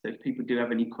 So if people do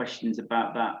have any questions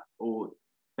about that, or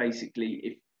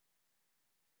basically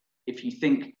if you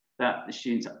think that the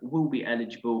students will be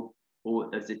eligible or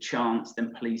there's a chance,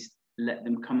 then please let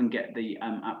them come and get the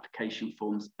application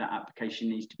forms. That application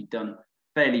needs to be done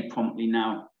fairly promptly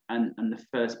now, and the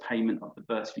first payment of the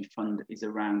bursary fund is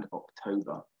around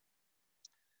October.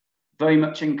 Very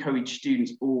much encourage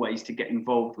students always to get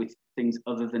involved with things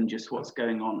other than just what's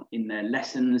going on in their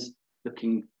lessons,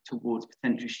 looking towards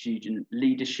potential student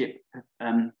leadership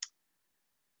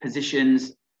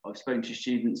positions. I've spoken to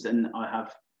students, and I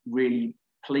have really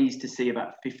pleased to see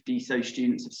about 50 so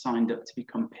students have signed up to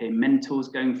become peer mentors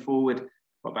going forward.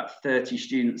 Got about 30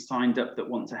 students signed up that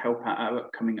want to help out our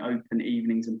upcoming open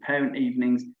evenings and parent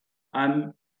evenings.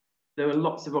 There are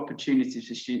lots of opportunities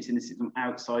for students in the system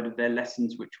outside of their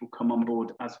lessons, which will come on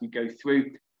board as we go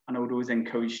through. And I would always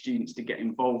encourage students to get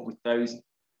involved with those,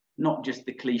 not just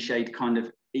the cliched kind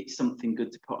of, it's something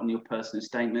good to put on your personal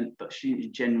statement, but students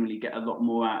generally get a lot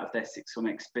more out of their sixth form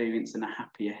experience and are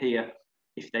happier here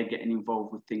if they're getting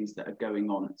involved with things that are going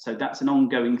on. So that's an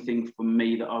ongoing thing from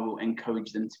me that I will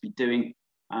encourage them to be doing.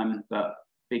 But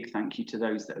big thank you to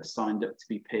those that have signed up to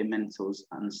be peer mentors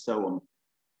and so on.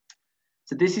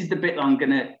 So this is the bit that I'm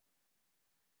going to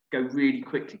go really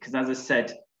quickly, because as I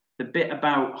said, the bit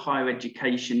about higher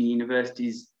education,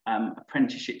 universities,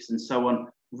 apprenticeships and so on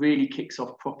really kicks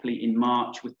off properly in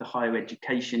March with the higher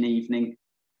education evening.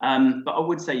 But I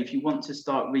would say if you want to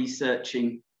start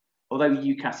researching, although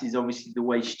UCAS is obviously the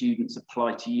way students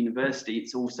apply to university,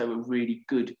 it's also a really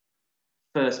good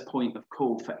first point of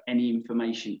call for any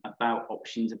information about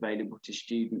options available to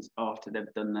students after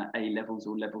they've done their A-levels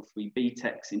or level 3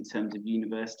 BTECs in terms of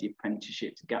university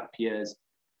apprenticeships, gap years,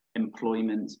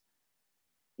 employment.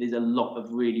 There's a lot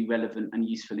of really relevant and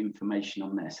useful information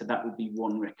on there. So that would be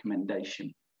one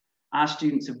recommendation. Our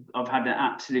students have had an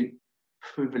absolute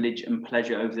privilege and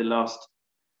pleasure over the last,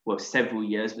 well, several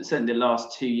years, but certainly the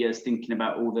last 2 years, thinking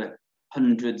about all the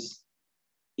hundreds,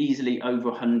 easily over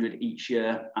 100 each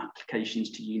year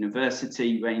applications to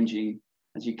university, ranging,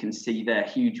 as you can see there,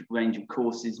 huge range of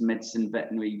courses, medicine,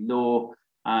 veterinary, law,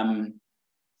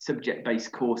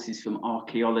 subject-based courses from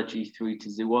archaeology through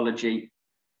to zoology,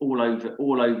 all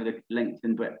over the length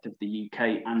and breadth of the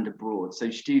UK and abroad. So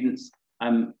students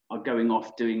are going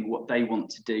off doing what they want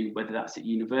to do, whether that's at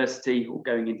university or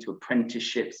going into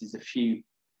apprenticeships. There's a few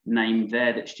named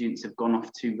there that students have gone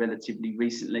off to relatively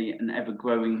recently, an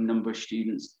ever-growing number of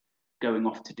students going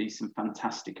off to do some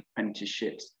fantastic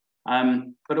apprenticeships.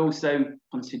 But also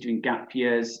considering gap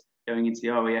years, going into the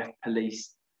RAF,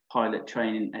 police, pilot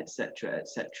training, etc.,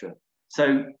 etc.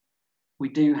 So we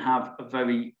do have a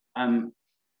very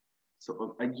sort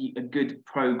of a good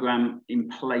programme in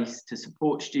place to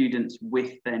support students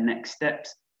with their next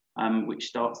steps, which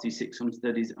starts through sixth form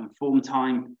studies and form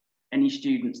time. any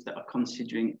students that are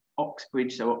considering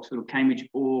Oxbridge, so Oxford or Cambridge,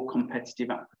 or competitive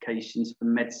applications for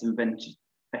medicine,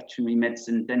 veterinary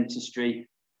medicine, dentistry,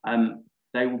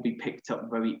 they will be picked up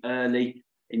very early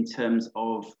in terms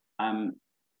of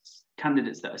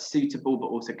candidates that are suitable, but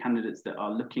also candidates that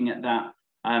are looking at that,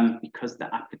 because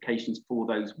the applications for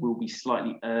those will be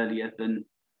slightly earlier than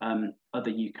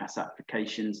other UCAS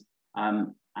applications.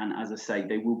 And as I say,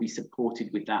 they will be supported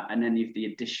with that and any of the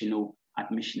additional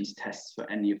admissions tests for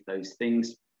any of those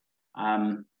things.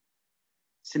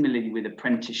 Similarly with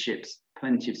apprenticeships,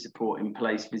 plenty of support in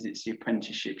place. Visits the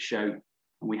apprenticeship show,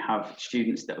 and we have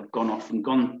students that have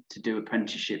gone to do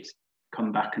apprenticeships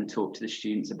come back and talk to the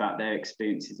students about their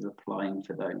experiences of applying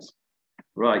for those.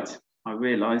 Right, I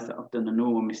realise that I've done a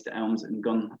normal Mr. Elms and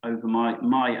gone over my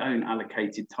own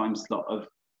allocated time slot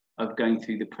of going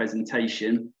through the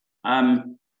presentation.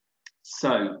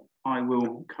 So I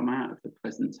will come out of the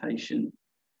presentation.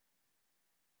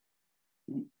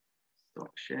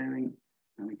 Stop sharing,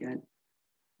 there we go.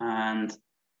 And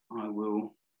I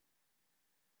will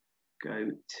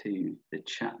go to the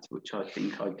chat, which I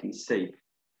think I can see.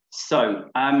 So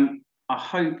I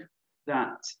hope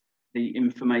that the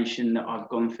information that I've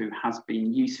gone through has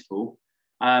been useful.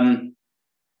 And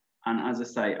as I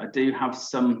say, I do have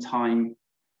some time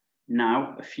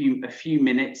now, a few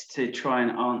minutes to try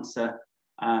and answer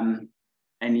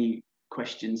any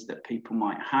questions that people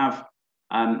might have.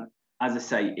 As I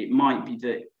say, it might be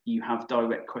that you have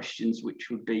direct questions which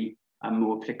would be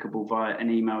more applicable via an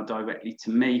email directly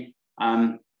to me,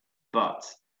 but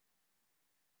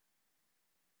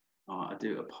I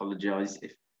do apologise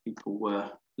if people were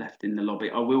left in the lobby.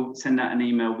 I will send out an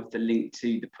email with the link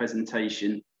to the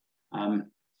presentation. It's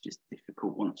just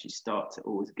difficult once you start to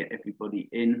always get everybody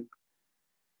in.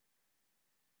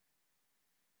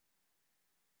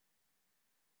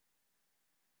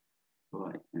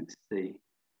 Right, let's see.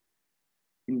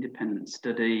 Independent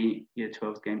study, year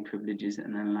 12's gained privileges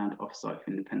and then allowed off-site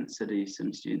for independent study.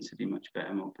 Some students are doing much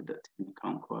better, more productive, and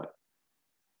can't quite.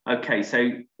 Okay, so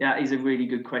that is a really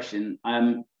good question.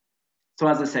 So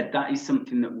as I said, that is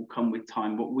something that will come with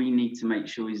time. What we need to make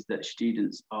sure is that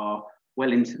students are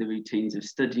well into the routines of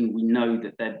studying. We know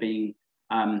that they're being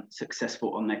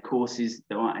successful on their courses.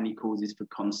 There aren't any causes for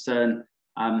concern,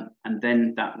 and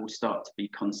then that will start to be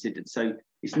considered. So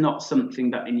it's not something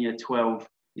that in year 12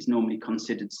 is normally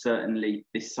considered, certainly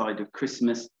this side of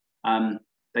Christmas.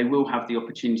 They will have the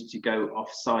opportunity to go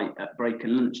off-site at break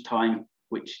and lunchtime,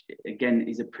 which again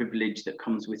is a privilege that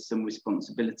comes with some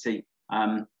responsibility.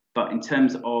 But in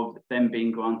terms of them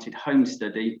being granted home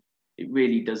study, it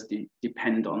really does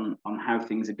depend on how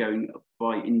things are going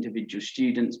by individual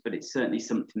students, but it's certainly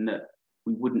something that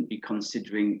we wouldn't be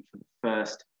considering for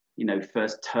the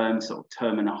first term, sort of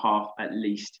term and a half at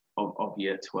least of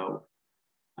year 12.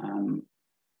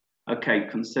 Okay,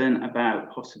 concern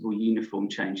about possible uniform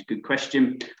change. Good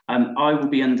question. I will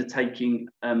be undertaking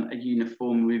a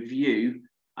uniform review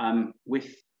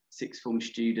with sixth form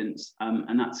students,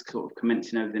 and that's sort of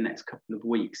commencing over the next couple of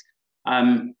weeks.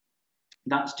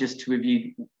 That's just to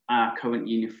review our current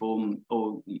uniform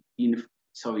or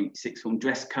sixth form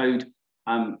dress code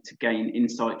to gain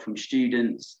insight from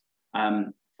students,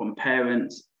 from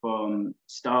parents, from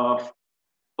staff,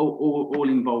 all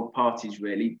involved parties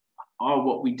really.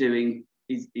 What we're doing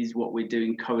is what we're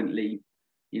doing currently,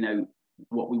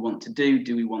 what we want to do.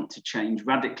 Do we want to change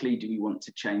radically? Do we want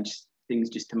to change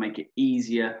things just to make it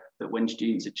easier that when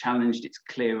students are challenged, it's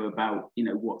clear about,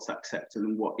 what's acceptable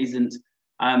and what isn't.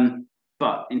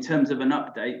 But in terms of an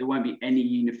update, there won't be any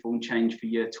uniform change for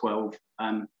year 12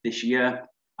 this year.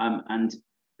 And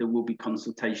there will be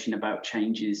consultation about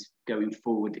changes going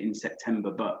forward in September,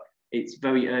 but it's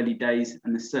very early days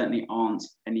and there certainly aren't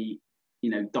any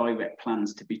direct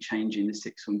plans to be changing the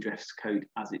sixth form dress code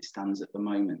as it stands at the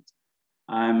moment.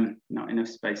 Not enough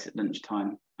space at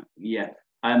lunchtime. Yeah.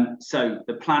 So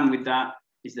the plan with that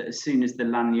is that as soon as the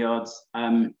lanyards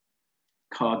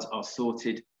cards are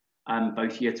sorted,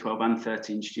 both year 12 and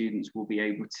 13 students will be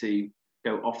able to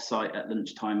go off-site at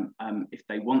lunchtime if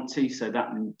they want to. So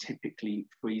that typically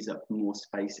frees up more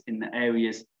space in the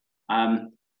areas.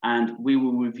 And we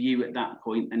will review at that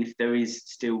point, and if there is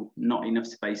still not enough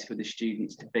space for the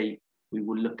students to be, we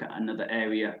will look at another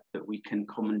area that we can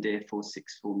commandeer for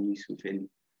sixth form use within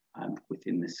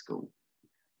the school.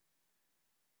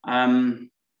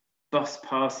 Bus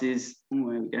passes, there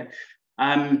we go.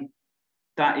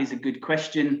 That is a good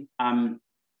question. I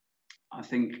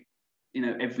think,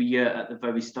 every year at the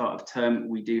very start of term,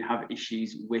 we do have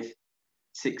issues with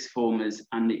sixth formers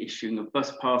and the issuing of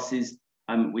bus passes.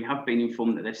 We have been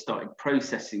informed that they've started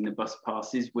processing the bus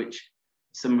passes, which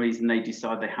some reason they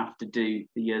decide they have to do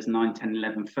the years 9, 10,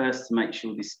 11 first to make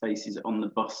sure this space is on the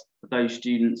bus for those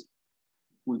students.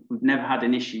 We've never had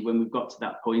an issue when we've got to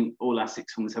that point. All our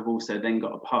sixth forms have also then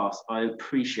got a pass. I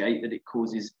appreciate that it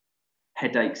causes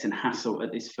headaches and hassle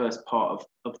at this first part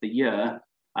of the year.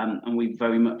 And we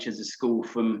very much as a school,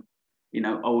 from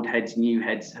old heads, new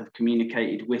heads, have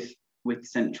communicated with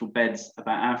Central Beds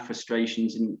about our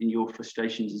frustrations and your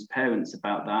frustrations as parents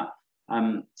about that.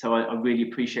 So I really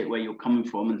appreciate where you're coming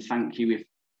from, and thank you if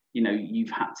you've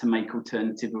had to make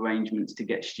alternative arrangements to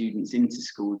get students into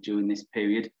school during this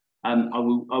period. I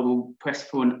will press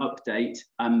for an update,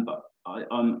 but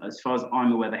as far as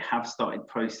I'm aware, they have started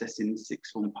processing the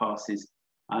sixth form passes,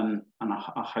 and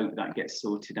I hope that gets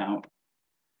sorted out.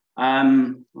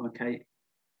 Okay,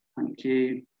 thank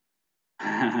you.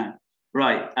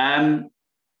 Right.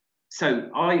 So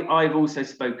I've also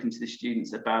spoken to the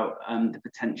students about the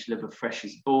potential of a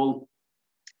freshers' ball,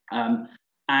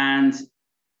 and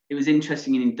it was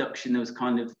interesting in induction. There was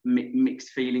kind of mixed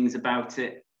feelings about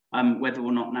it, whether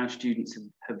or not now students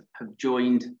have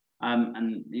joined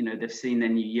and they've seen their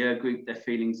new year group. Their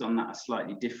feelings on that are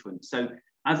slightly different. So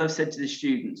as I've said to the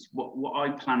students, what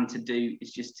I plan to do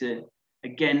is just to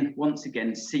once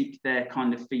again seek their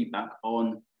kind of feedback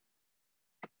on,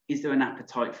 is there an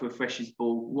appetite for a freshers'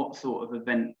 ball? What sort of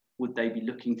event would they be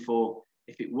looking for?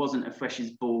 If it wasn't a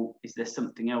freshers' ball, is there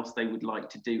something else they would like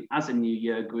to do as a new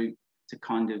year group to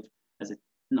kind of, as a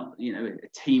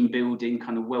team building,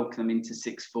 kind of welcome them into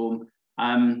sixth form?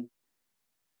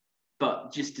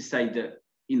 But just to say that,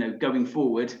 going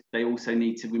forward, they also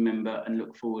need to remember and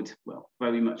look forward, well,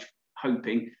 very much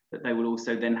hoping that they will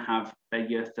also then have their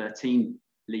year 13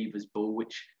 leavers ball,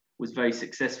 which was very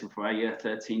successful for our year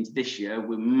 13s this year.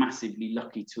 We're massively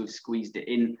lucky to have squeezed it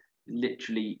in.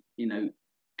 Literally,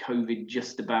 COVID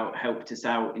just about helped us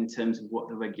out in terms of what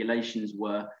the regulations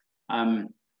were.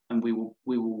 And we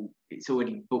will, it's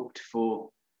already booked for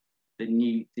the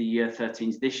year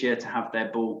 13s this year to have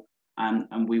their ball.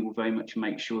 And we will very much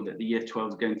make sure that the year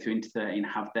 12s going through into 13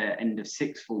 have their end of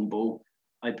sixth form ball.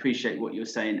 I appreciate what you're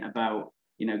saying about,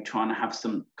 trying to have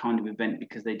some kind of event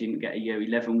because they didn't get a year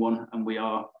 11 one. And we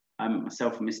are,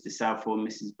 myself and Mr. Southall and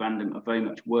Mrs. Brandon are very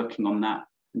much working on that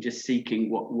and just seeking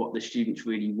what the students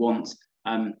really want,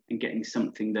 and getting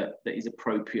something that is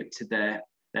appropriate to their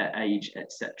age,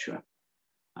 etc.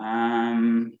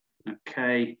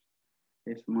 Okay.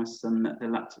 If my son that the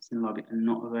laptops in lobby are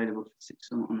not available for sixth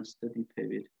form on a study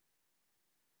period,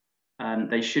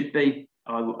 they should be.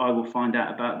 I will find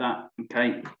out about that.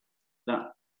 Okay,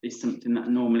 that is something that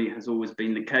normally has always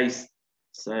been the case.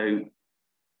 So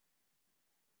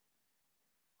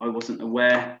I wasn't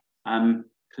aware.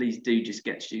 Please do just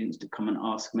get students to come and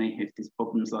ask me if there's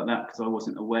problems like that, because I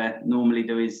wasn't aware. Normally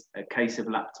there is a case of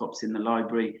laptops in the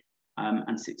library,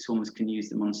 and sixth formers can use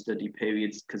them on study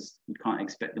periods because you can't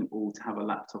expect them all to have a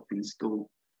laptop in school.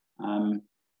 So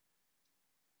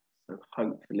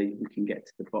hopefully we can get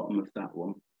to the bottom of that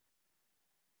one.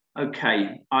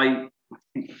 Okay, I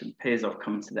think it appears I've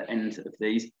come to the end of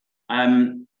these.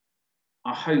 I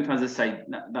hope, as I say,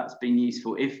 that's been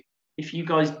useful. If you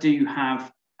guys do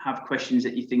have questions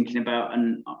that you're thinking about,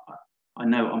 and I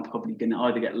know I'm probably going to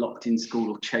either get locked in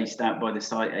school or chased out by the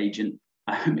site agent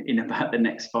in about the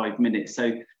next 5 minutes.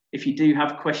 So if you do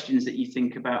have questions that you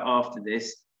think about after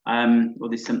this, or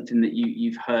there's something that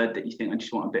you've heard that you think I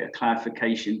just want a bit of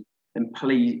clarification, then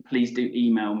please do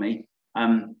email me.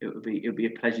 It'll be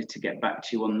a pleasure to get back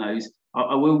to you on those.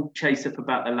 I will chase up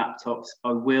about the laptops.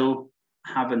 I will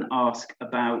have an ask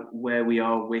about where we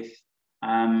are with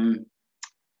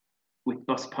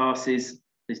bus passes.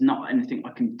 There's not anything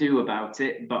I can do about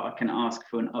it, but I can ask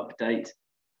for an update.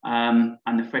 And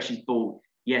the freshers ball,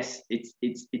 yes, it's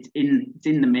in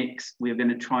the mix. We're going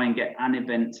to try and get an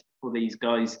event for these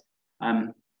guys.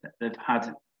 They've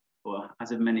had, or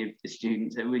as of many of the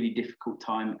students, a really difficult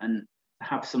time, and to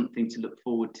have something to look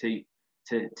forward to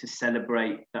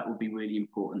celebrate, that will be really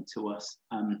important to us.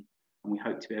 And we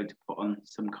hope to be able to put on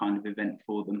some kind of event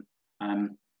for them.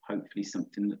 Hopefully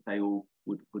something that they all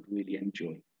would really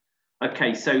enjoy.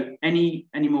 Okay, so any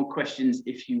more questions,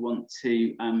 if you want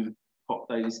to pop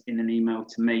those in an email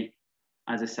to me.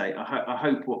 As I say, I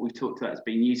hope what we've talked about has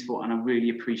been useful, and I really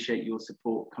appreciate your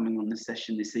support coming on the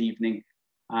session this evening.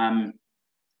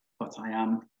 But I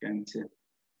am going to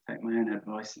take my own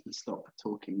advice and stop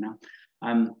talking now,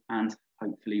 and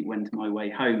hopefully wend my way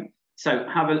home. So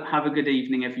have a good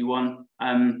evening, everyone.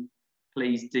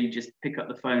 Please do just pick up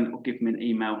the phone or give me an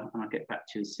email, and I'll get back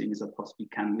to you as soon as I possibly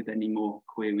can with any more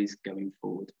queries going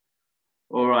forward.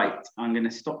 All right, I'm going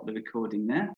to stop the recording there.